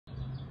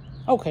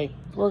Okay,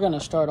 we're going to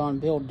start on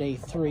build day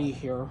 3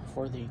 here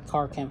for the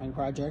car camping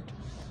project.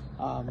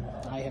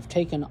 I have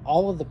taken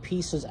all of the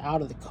pieces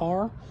out of the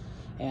car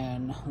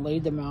and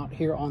laid them out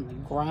here on the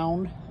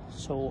ground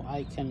so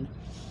I can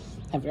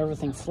have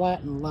everything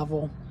flat and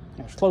level,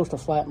 as close to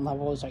flat and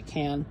level as I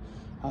can,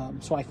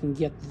 so I can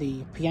get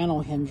the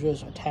piano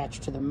hinges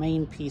attached to the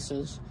main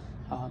pieces,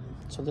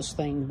 so this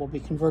thing will be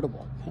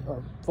convertible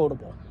or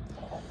foldable.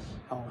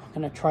 I'm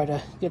going to try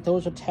to get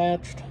those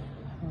attached,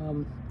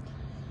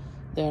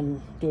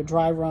 then do a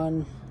dry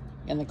run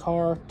in the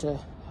car to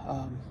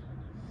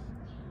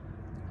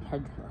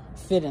or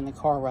fit in the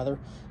car rather,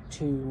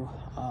 to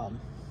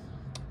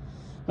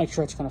make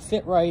sure it's going to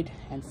fit right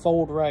and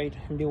fold right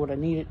and do what I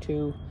need it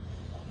to.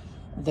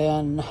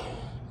 Then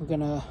we're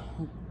going to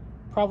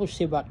probably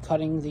see about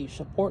cutting the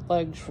support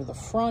legs for the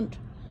front.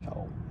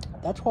 So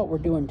that's what we're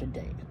doing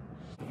today.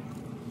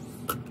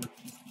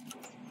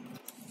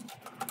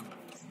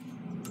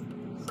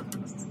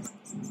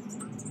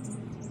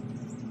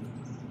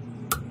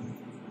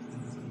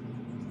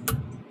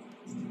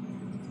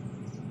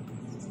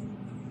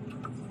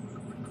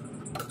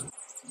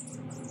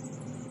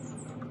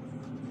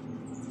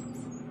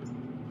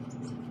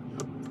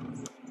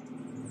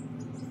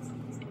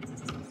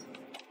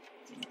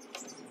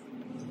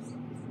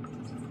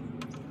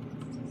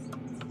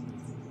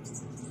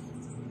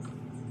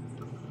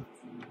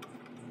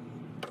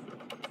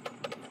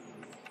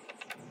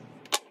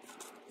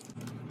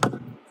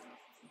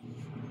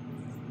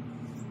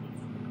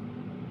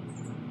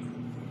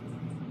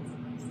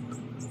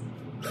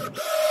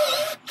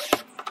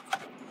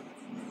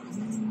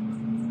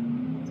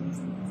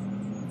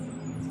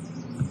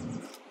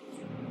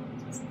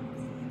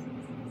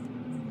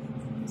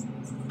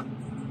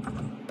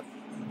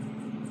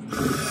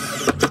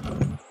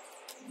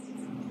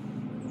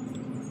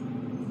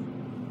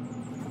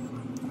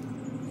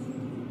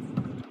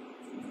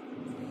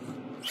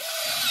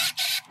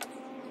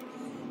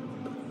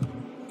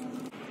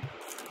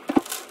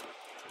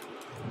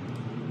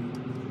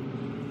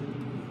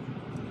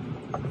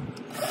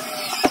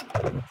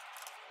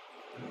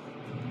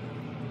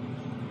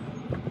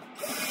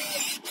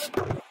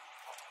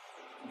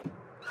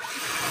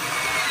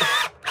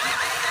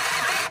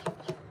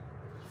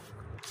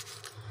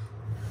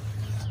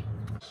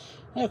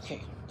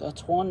 Okay,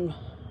 that's one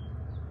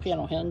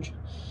piano hinge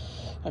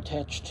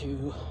attached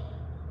to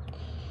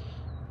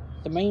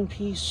the main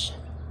piece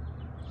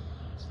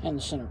and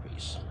the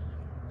centerpiece.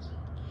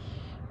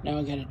 Now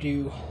I got to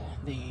do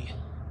the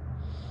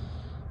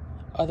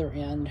other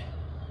end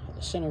of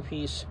the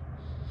centerpiece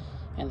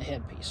and the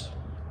headpiece.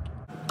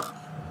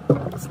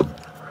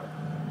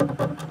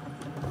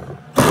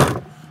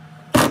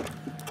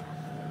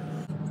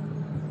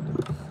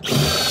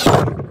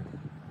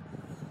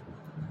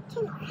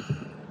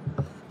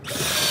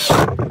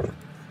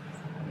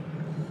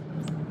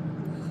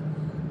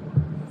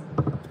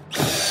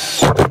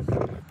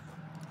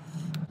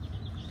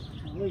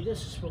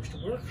 This is supposed to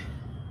work.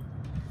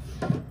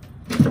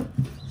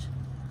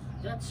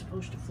 That's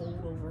supposed to fold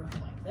over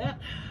like that.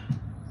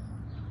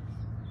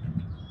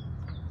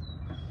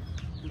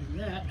 And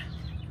that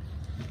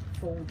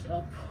folds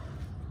up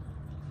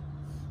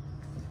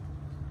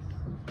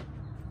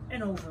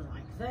and over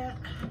like that.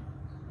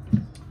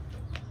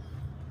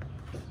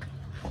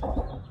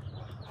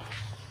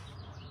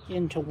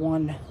 Into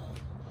one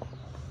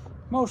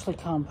mostly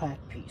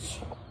compact piece.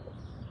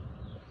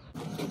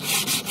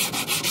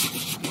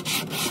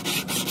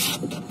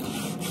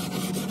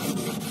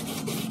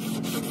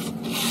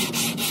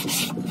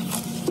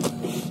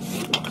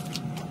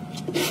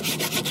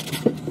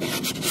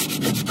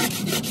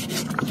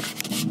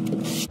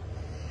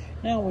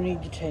 Now we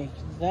need to take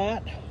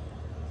that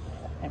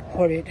and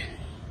put it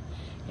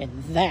in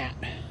that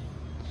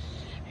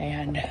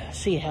and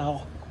see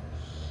how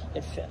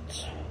it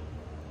fits.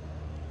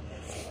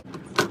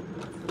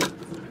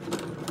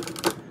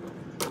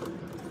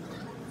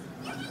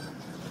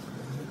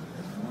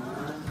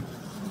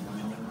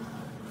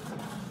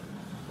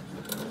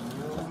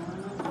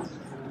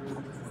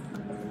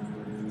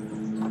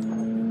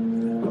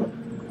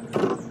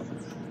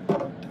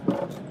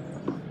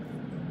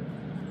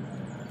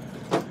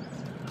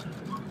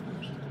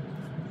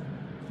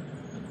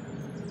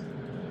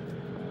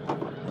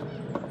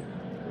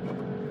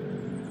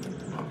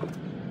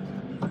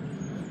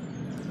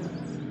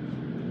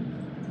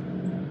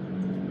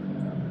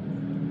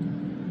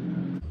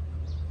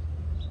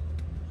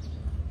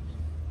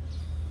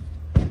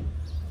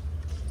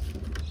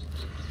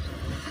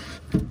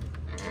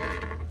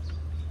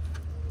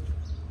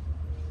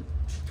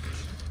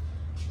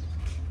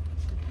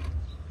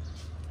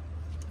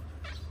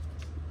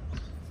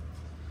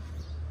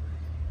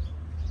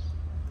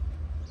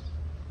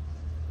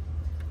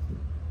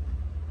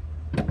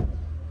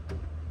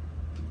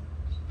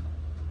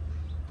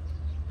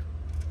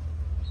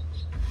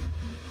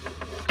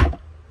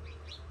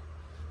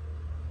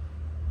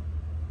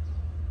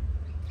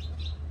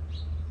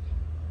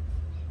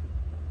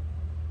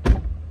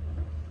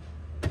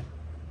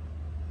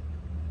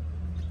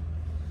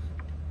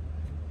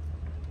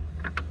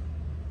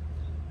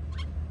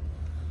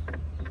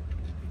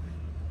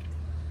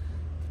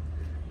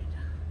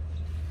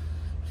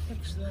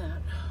 fix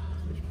that.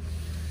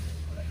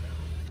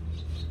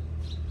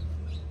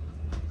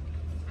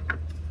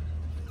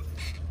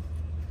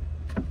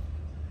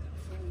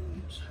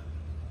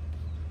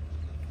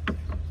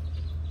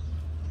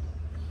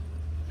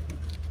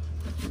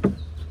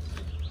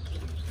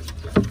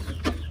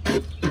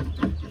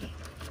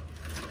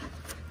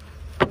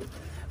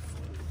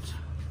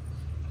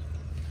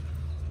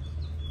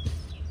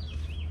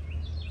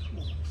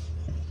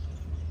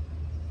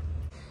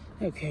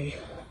 Okay,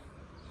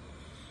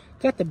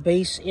 got the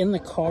base in the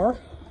car,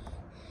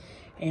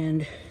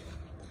 and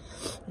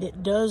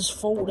it does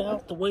fold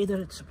out the way that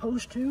it's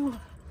supposed to.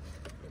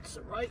 It's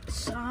the right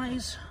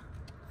size.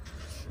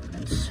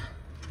 Let's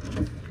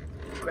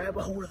grab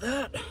a hold of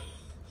that.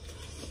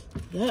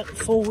 That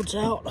folds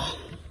out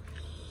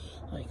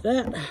like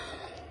that. I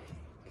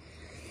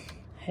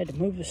had to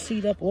move the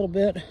seat up a little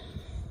bit.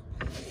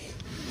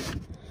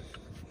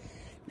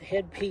 The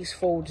headpiece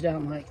folds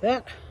down like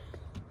that.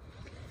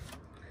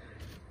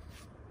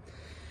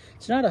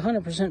 It's not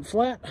 100%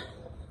 flat,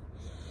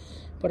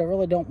 but I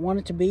really don't want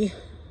it to be.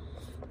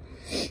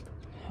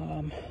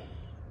 And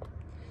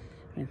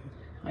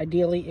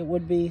ideally it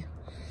would be,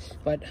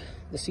 but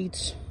the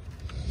seats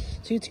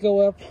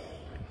go up.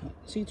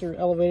 Seats are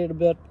elevated a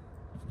bit,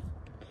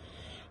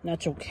 and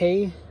that's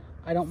okay.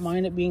 I don't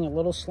mind it being a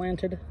little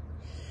slanted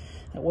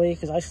that way,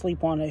 because I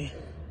sleep on a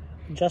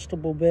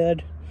adjustable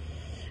bed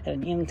at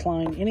an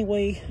incline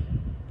anyway,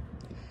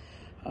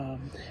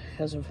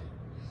 because of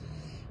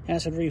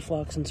acid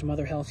reflux and some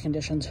other health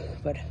conditions.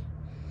 But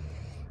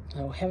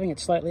having it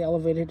slightly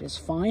elevated is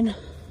fine.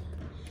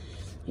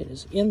 It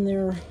is in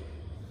there.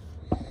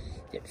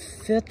 It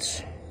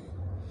fits.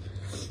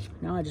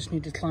 Now I just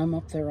need to climb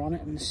up there on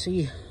it and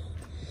see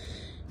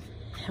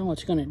how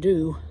it's going to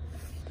do.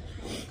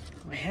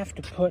 I have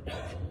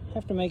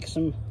to make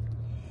some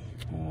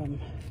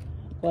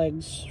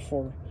legs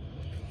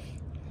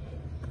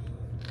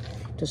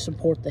to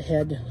support the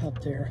head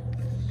up there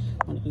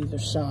on either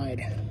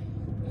side.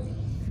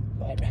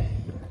 But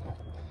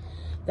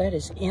that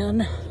is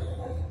in.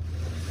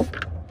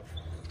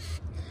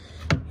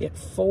 It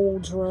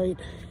folds right.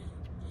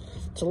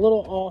 It's a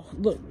little off.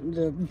 Look,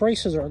 the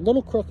braces are a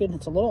little crooked.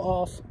 It's a little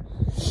off,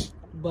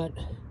 but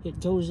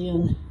it goes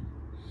in.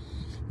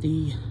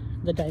 The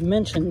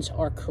dimensions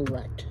are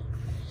correct.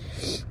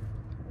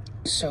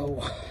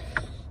 So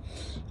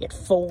it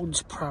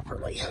folds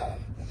properly.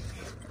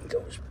 It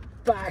goes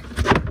back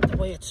the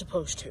way it's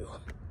supposed to.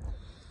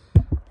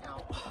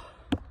 Now,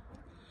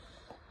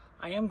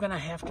 I am going to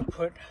have to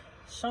put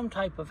some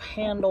type of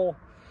handle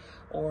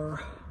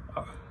or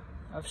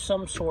of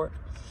some sort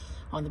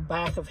on the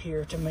back of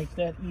here to make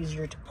that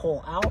easier to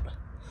pull out.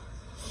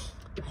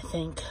 I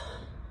think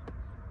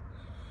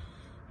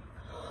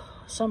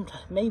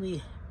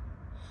maybe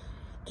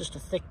just a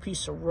thick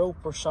piece of rope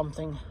or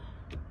something,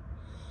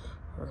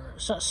 or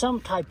some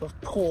type of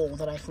pull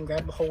that I can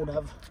grab a hold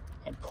of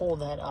and pull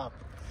that up.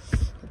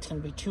 It's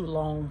going to be too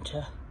long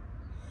to,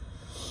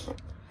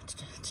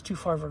 it's too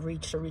far of a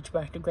reach to reach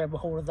back to grab a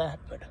hold of that,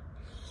 but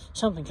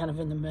something kind of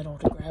in the middle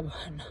to grab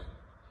and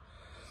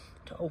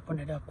to open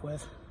it up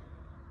with.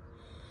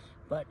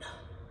 But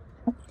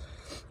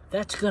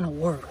that's going to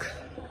work.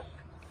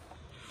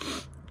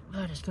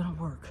 That is going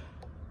to work.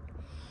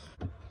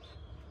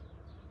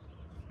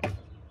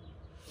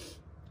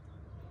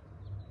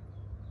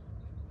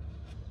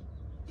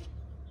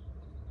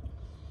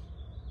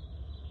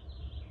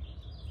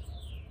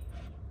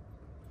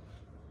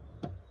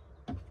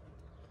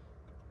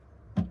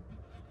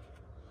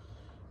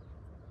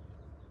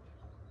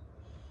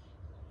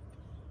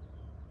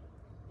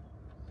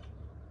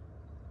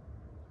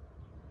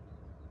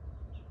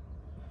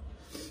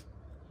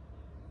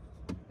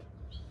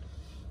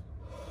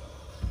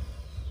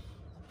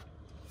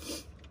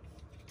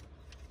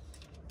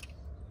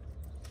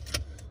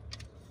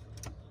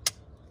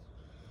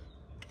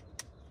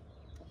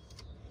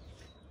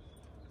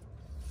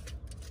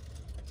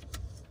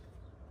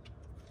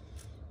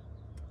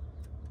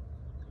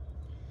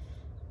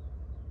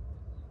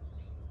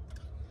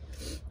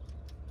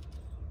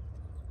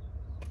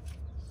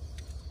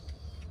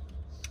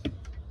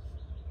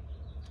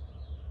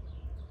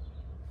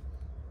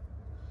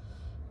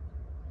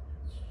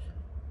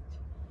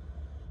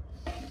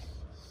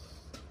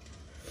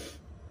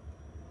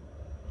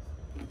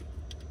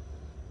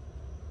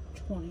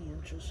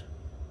 Inches,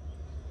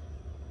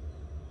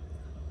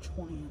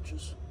 20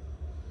 inches,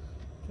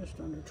 just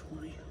under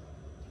 20.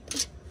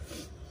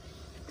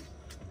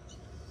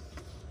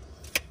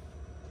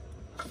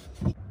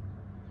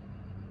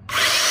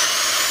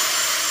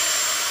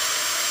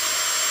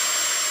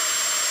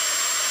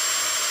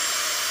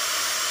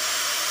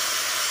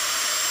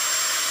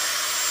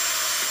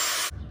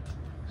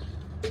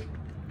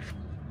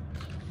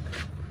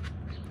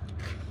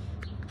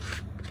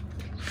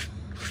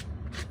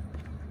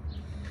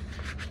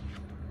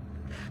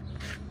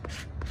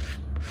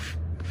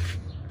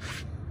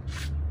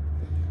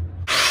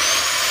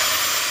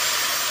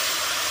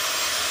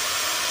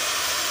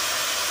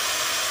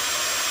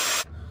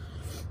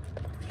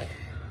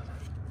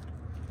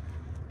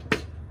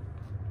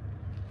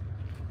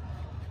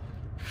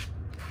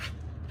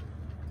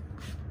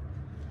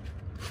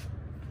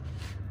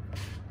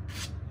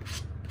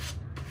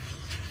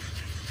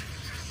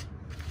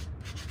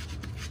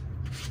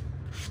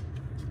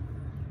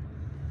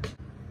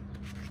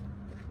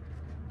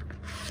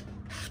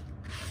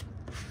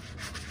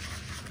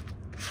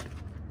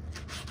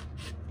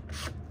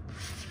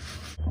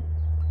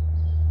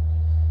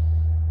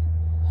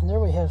 there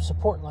we have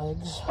support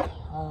legs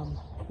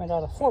made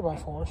out of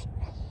 4x4s to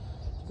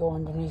go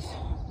underneath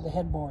the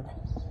headboard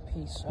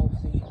piece of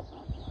the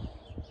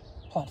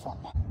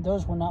platform.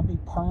 Those will not be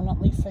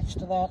permanently fixed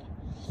to that.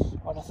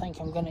 What I think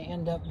I'm going to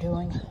end up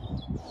doing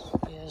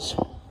is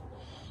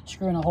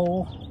screwing a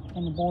hole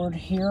in the board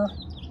here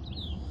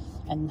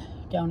and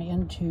down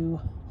into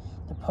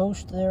the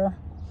post there,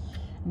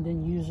 and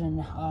then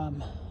using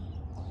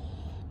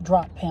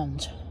drop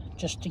pins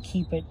just to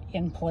keep it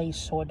in place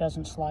so it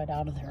doesn't slide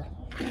out of there.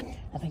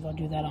 I think I'll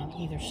do that on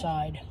either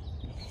side,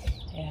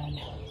 and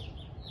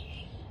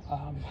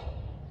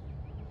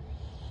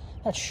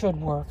that should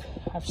work.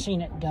 I've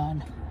seen it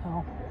done.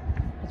 Well,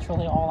 that's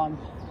really all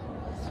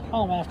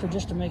I'm after,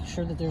 just to make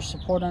sure that there's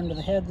support under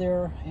the head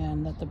there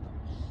and that the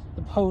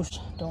posts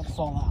don't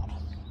fall out.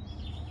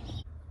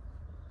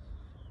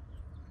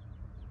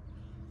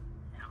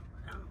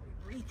 Now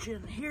we reach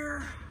in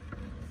here,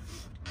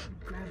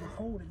 grab a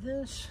hold of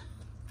this,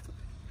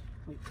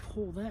 we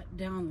pull that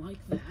down like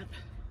that,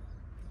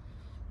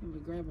 and we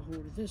grab a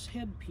hold of this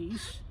head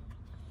piece,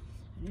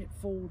 and it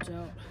folds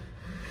out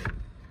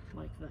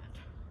like that.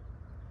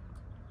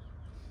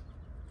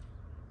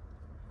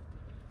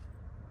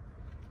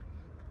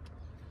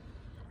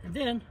 And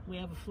then we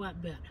have a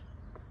flat bed,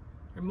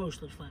 or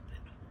mostly flat bed.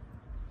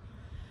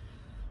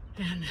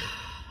 And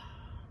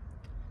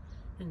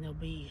then there'll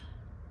be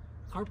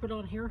carpet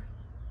on here,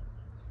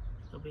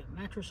 there'll be a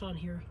mattress on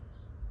here,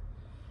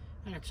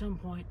 and at some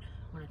point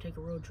when I take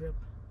a road trip,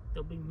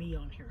 there'll be me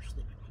on here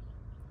sleeping.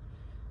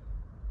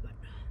 But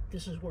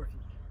this is working,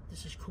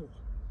 this is cool,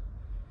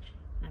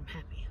 and I'm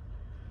happy.